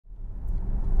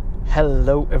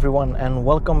Hello everyone and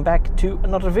welcome back to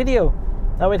another video.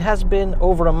 Now it has been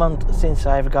over a month since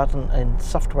I've gotten a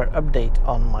software update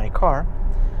on my car,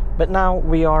 but now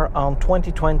we are on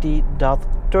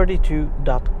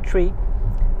 2020.32.3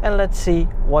 and let's see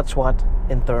what's what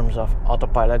in terms of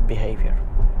autopilot behavior.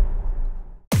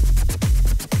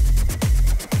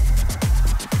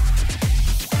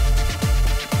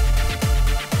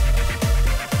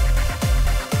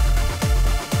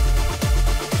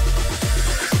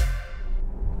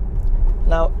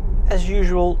 Now, as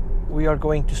usual, we are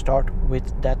going to start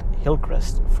with that hill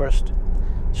crest first.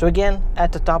 So again,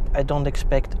 at the top, I don't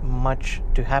expect much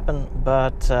to happen,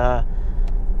 but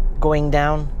going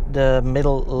down, the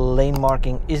middle lane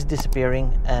marking is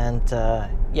disappearing, and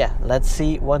yeah, let's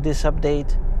see what this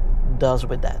update does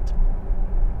with that.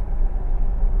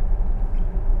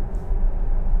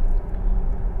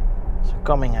 So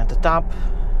coming at the top,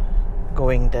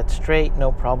 going dead straight,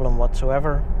 no problem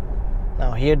whatsoever.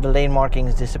 Now here the lane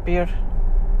markings disappear.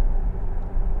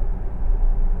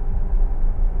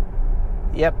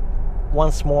 Yep,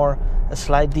 once more a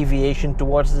slight deviation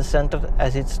towards the center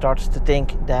as it starts to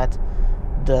think that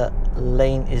the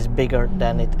lane is bigger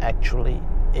than it actually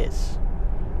is.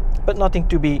 But nothing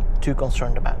to be too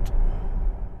concerned about.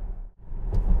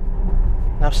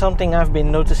 Now something I've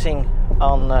been noticing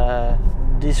on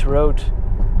this road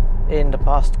in the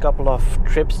past couple of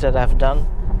trips that I've done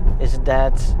is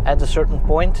that at a certain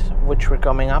point, which we're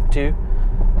coming up to,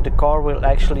 the car will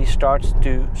actually start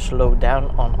to slow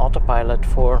down on autopilot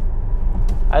for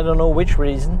I don't know which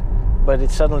reason, but it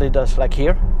suddenly does. Like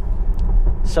here,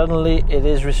 suddenly it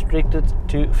is restricted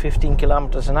to 15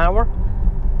 kilometers an hour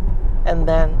and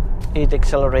then it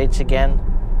accelerates again,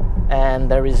 and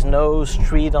there is no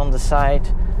street on the side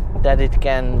that it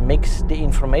can mix the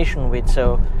information with.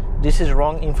 So this is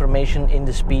wrong information in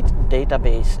the speed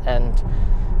database, and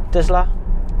Tesla,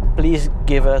 please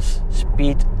give us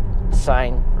speed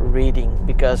sign reading,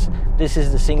 because this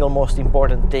is the single most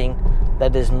important thing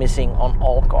that is missing on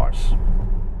all cars.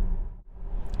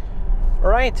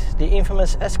 Alright, the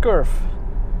infamous S-curve.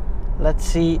 Let's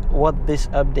see what this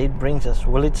update brings us.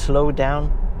 Will it slow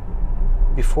down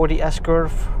before the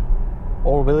S-curve,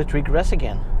 or will it regress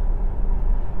again?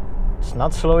 It's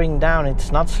not slowing down,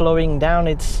 it's not slowing down,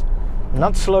 it's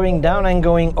not slowing down and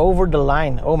going over the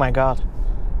line. Oh my god.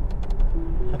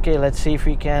 Okay, let's see if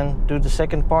we can do the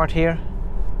second part here.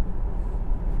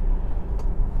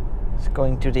 It's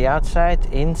going to the outside,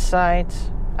 inside,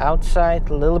 outside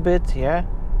a little bit, yeah.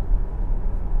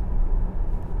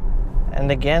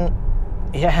 And again,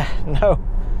 yeah, no,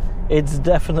 it's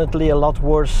definitely a lot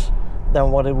worse than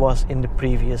what it was in the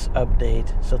previous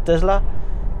update. So Tesla,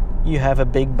 you have a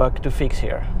big bug to fix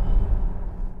here.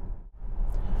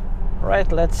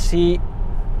 Right, let's see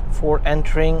for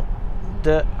entering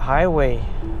the highway.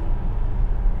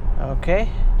 Okay,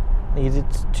 needed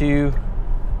to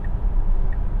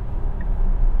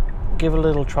give a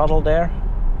little throttle there.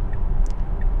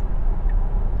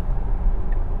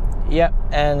 Yeah,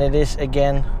 and it is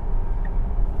again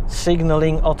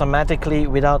signaling automatically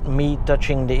without me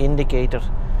touching the indicator.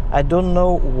 I don't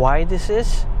know why this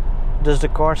is. Does the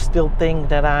car still think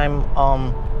that I'm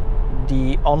on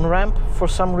the on-ramp for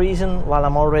some reason while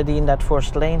I'm already in that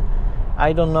first lane?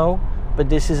 I don't know, but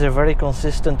this is a very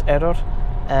consistent error.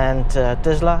 And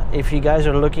Tesla, if you guys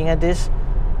are looking at this,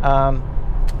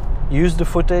 use the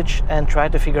footage and try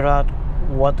to figure out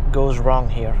what goes wrong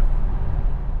here.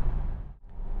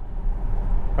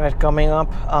 Right, coming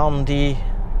up on the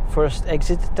first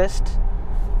exit test.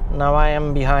 Now I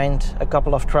am behind a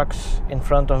couple of trucks in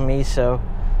front of me, so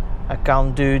I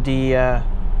can't do the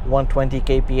 120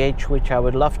 kph, which I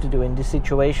would love to do in this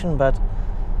situation, but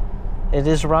it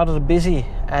is rather busy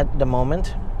at the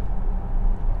moment.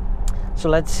 So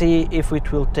let's see if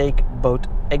it will take both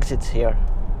exits here.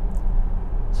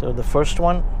 So the first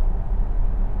one,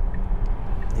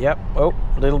 yep, oh,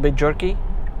 a little bit jerky,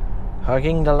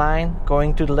 hugging the line,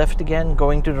 going to the left again,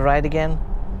 going to the right again.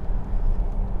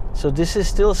 So this is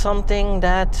still something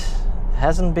that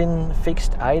hasn't been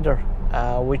fixed either,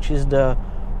 which is the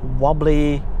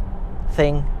wobbly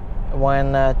thing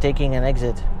when taking an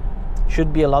exit.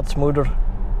 Should be a lot smoother.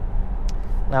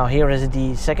 Now here is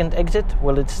the second exit.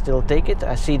 Will it still take it?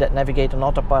 I see that Navigate on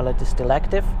Autopilot is still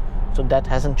active, so that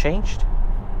hasn't changed.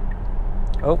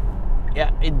 Oh,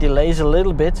 yeah, it delays a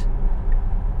little bit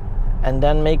and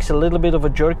then makes a little bit of a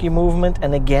jerky movement,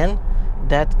 and again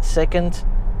that second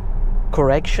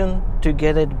correction to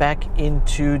get it back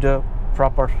into the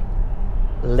proper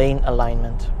lane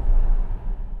alignment.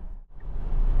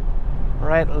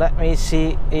 Right, let me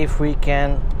see if we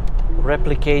can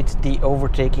replicate the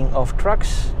overtaking of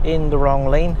trucks in the wrong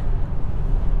lane.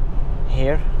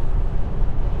 here.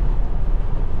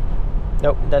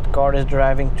 Nope, that car is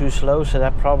driving too slow, so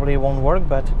that probably won't work,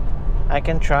 but I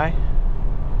can try.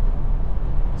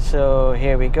 So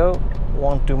here we go.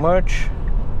 Want to merge.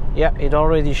 Yeah, it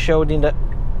already showed in the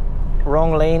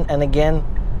wrong lane, and again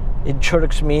it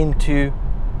jerks me into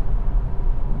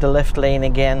the left lane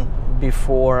again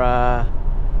before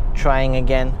trying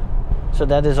again. So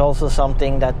that is also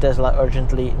something that Tesla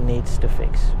urgently needs to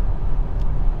fix.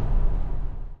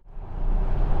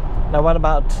 Now what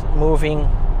about moving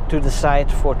to the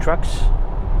side for trucks?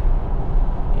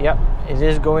 Yep, it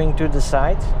is going to the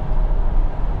side.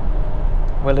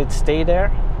 Will it stay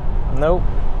there? No,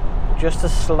 just a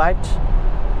slight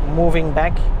moving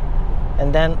back,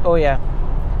 and then, oh yeah,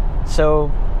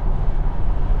 so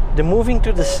the moving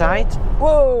to the side,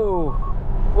 whoa,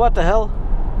 what the hell?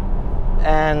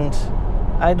 And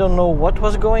I don't know what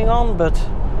was going on, but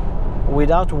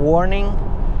without warning,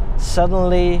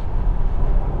 suddenly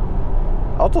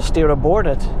auto steer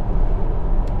aborted.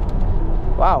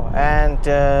 Wow, and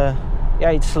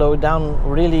yeah, it slowed down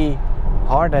really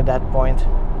hard at that point.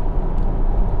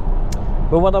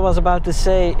 But what I was about to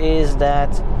say is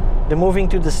that the moving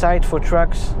to the side for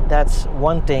trucks, that's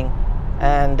one thing,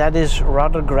 and that is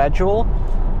rather gradual,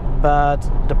 but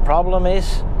the problem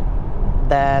is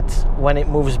that when it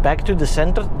moves back to the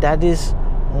center, that is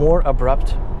more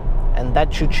abrupt, and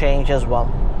that should change as well.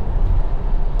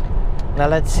 Now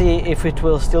let's see if it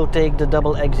will still take the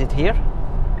double exit here.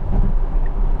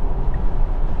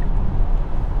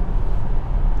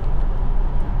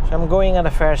 So I'm going at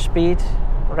a fair speed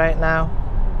right now,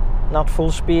 not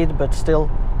full speed, but still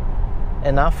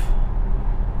enough.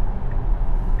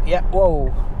 Yeah,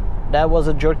 whoa, that was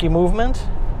a jerky movement.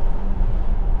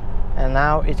 And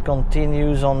now it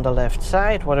continues on the left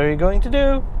side. What are you going to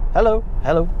do? Hello,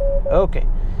 hello. Okay.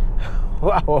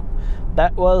 Wow,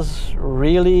 that was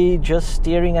really just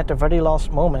steering at the very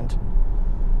last moment.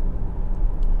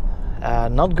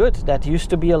 Not good. That used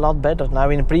to be a lot better. Now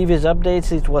in previous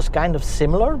updates it was kind of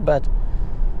similar, but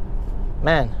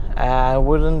man, I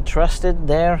wouldn't trust it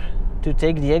there to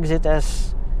take the exit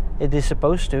as it is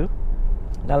supposed to.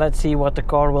 Now let's see what the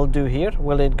car will do here.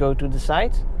 Will it go to the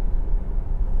side?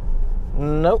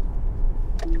 Nope.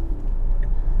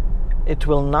 It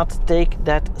will not take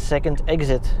that second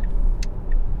exit.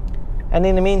 And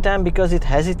in the meantime, because it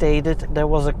hesitated, there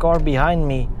was a car behind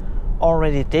me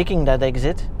already taking that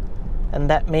exit, and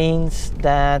that means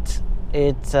that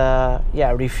it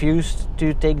refused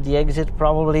to take the exit,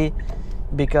 probably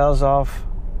because of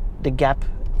the gap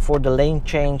for the lane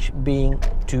change being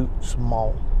too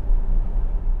small.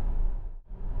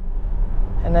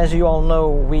 And as you all know,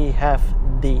 we have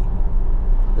the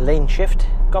lane shift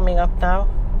coming up now.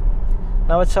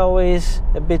 Now it's always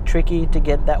a bit tricky to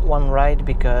get that one right,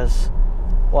 because,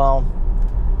 well,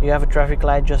 you have a traffic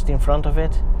light just in front of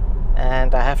it,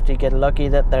 and I have to get lucky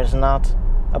that there's not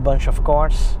a bunch of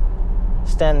cars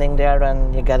standing there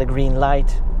and you get a green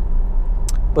light.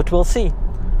 But we'll see.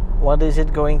 What is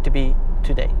it going to be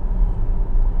today?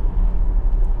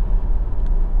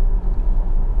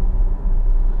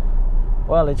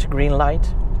 Well, it's a green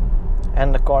light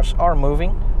and the cars are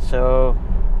moving, so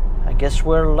I guess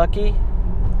we're lucky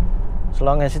as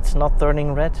long as it's not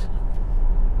turning red.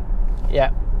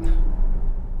 Yeah.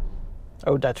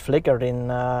 Oh, that flicker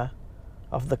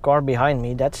of the car behind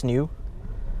me, that's new.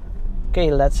 Okay,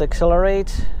 let's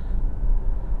accelerate.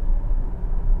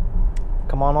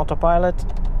 Come on, autopilot.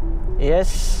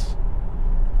 Yes.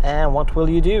 And what will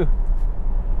you do?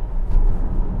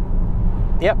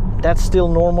 Yep, that's still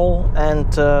normal and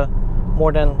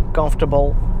more than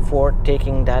comfortable for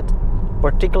taking that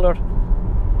particular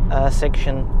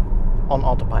section on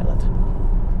autopilot.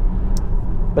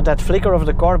 But that flicker of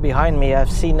the car behind me, I've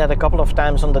seen that a couple of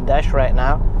times on the dash right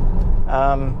now.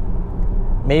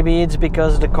 Maybe it's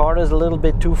because the car is a little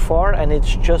bit too far and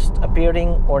it's just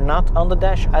appearing or not on the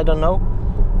dash, I don't know,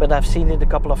 but I've seen it a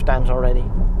couple of times already.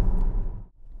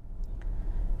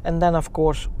 And then of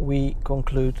course we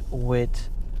conclude with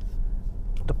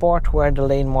the part where the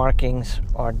lane markings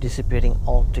are disappearing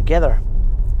altogether.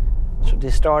 So they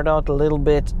start out a little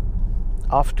bit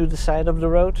off to the side of the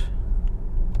road.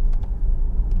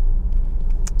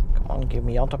 Come on, give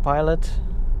me autopilot.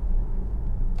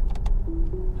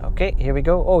 Okay, here we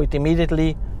go. Oh, it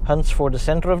immediately hunts for the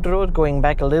center of the road, going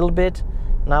back a little bit.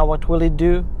 Now what will it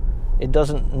do? It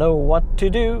doesn't know what to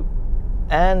do,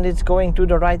 and it's going to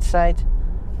the right side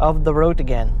of the road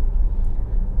again.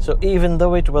 So even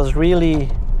though it was really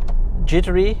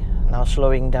jittery, now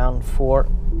slowing down for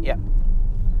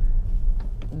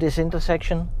this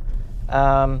intersection,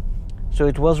 so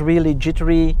it was really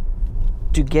jittery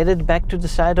to get it back to the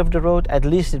side of the road. At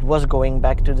least it was going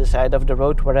back to the side of the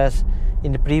road, whereas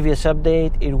in the previous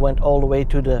update it went all the way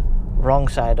to the wrong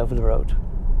side of the road.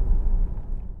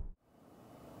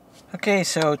 Okay,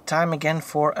 so time again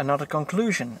for another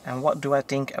conclusion. And what do I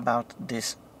think about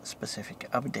this specific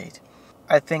update?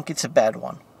 I think it's a bad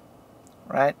one,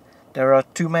 right? There are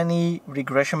too many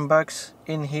regression bugs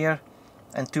in here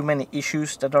and too many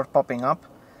issues that are popping up.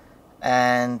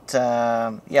 And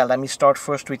yeah, let me start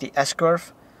first with the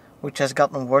S-curve, which has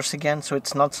gotten worse again. So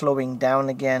it's not slowing down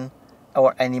again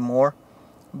or anymore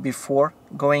before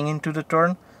going into the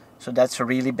turn. So that's a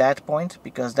really bad point,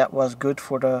 because that was good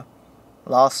for the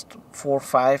last 4 or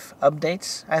 5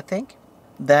 updates, I think.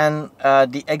 Then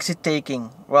the exit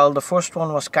taking, well, the first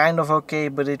one was kind of okay,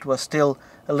 but it was still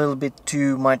a little bit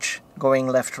too much going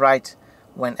left right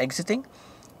when exiting.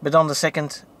 But on the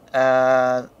second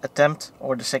attempt,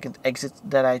 or the second exit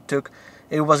that I took,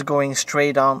 it was going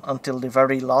straight on until the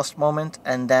very last moment,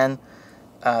 and then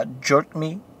jerked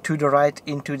me to the right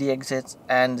into the exit.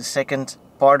 And the second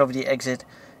part of the exit,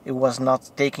 it was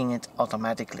not taking it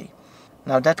automatically.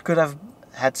 Now that could have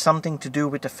had something to do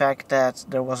with the fact that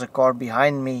there was a car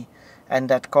behind me, and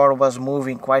that car was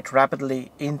moving quite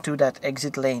rapidly into that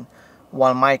exit lane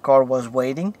while my car was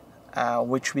waiting,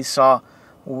 which we saw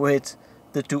with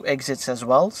the 2 exits as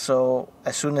well. So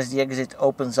as soon as the exit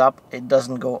opens up, it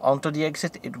doesn't go onto the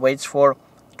exit, it waits for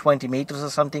 20 meters or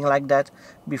something like that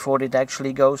before it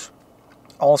actually goes.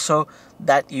 Also,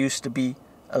 that used to be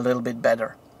a little bit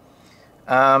better.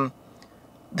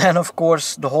 Then of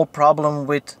course the whole problem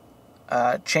with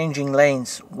changing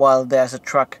lanes while there's a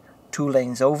truck 2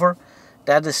 lanes over,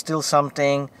 that is still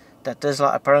something that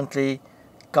Tesla apparently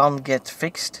can't get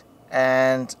fixed.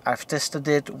 And I've tested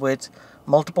it with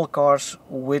multiple cars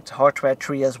with hardware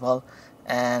 3 as well,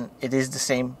 and it is the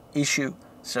same issue.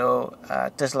 So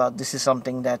Tesla, this is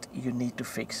something that you need to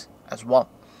fix as well.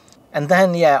 And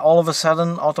then yeah, all of a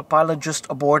sudden Autopilot just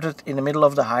aborted in the middle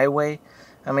of the highway.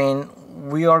 I mean,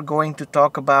 we are going to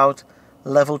talk about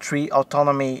level 3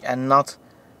 autonomy and not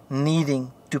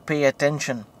needing to pay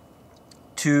attention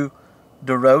to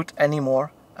the road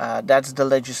anymore. That's the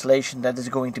legislation that is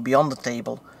going to be on the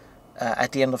table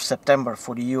at the end of September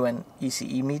for the UN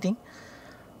ECE meeting.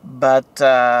 But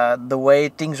the way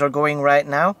things are going right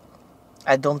now,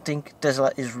 I don't think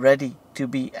Tesla is ready to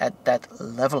be at that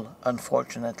level,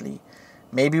 unfortunately.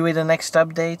 Maybe with the next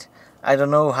update. I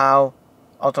don't know how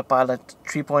Autopilot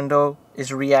 3.0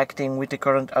 is reacting with the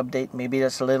current update. Maybe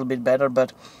that's a little bit better,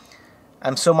 but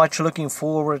I'm so much looking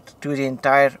forward to the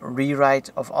entire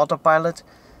rewrite of Autopilot,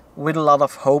 with a lot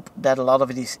of hope that a lot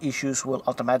of these issues will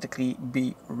automatically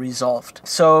be resolved.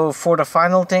 So for the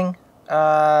final thing,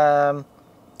 that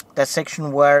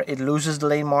section where it loses the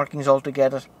lane markings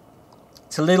altogether,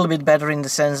 it's a little bit better in the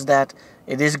sense that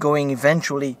it is going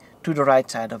eventually to the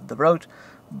right side of the road,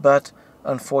 but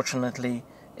unfortunately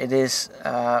it is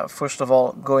first of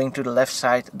all going to the left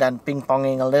side, then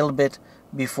ping-ponging a little bit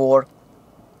before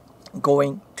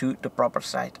going to the proper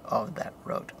side of that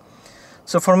road.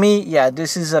 So for me, yeah,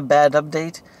 this is a bad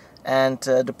update, and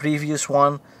the previous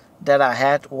one that I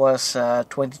had was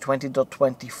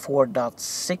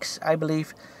 2020.24.6, I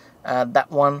believe. That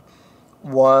one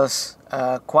was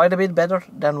quite a bit better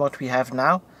than what we have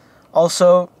now.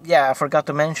 Also, yeah, I forgot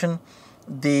to mention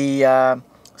the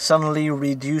suddenly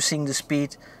reducing the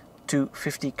speed to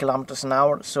 50 kilometers an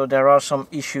hour. So there are some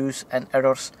issues and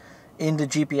errors in the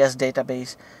GPS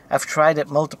database. I've tried it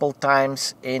multiple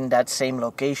times in that same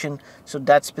location, so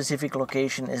that specific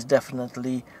location is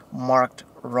definitely marked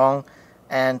wrong,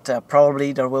 and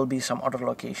probably there will be some other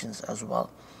locations as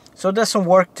well. So there's some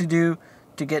work to do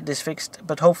to get this fixed,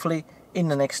 but hopefully in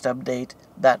the next update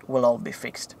that will all be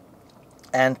fixed.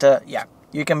 And yeah,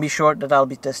 you can be sure that I'll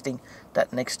be testing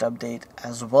that next update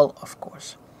as well, of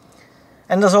course.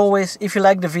 And as always, if you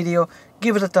like the video,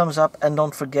 give it a thumbs up, and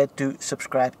don't forget to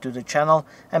subscribe to the channel,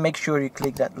 and make sure you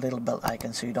click that little bell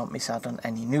icon so you don't miss out on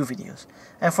any new videos.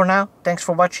 And for now, thanks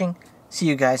for watching. See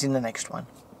you guys in the next one.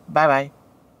 Bye bye.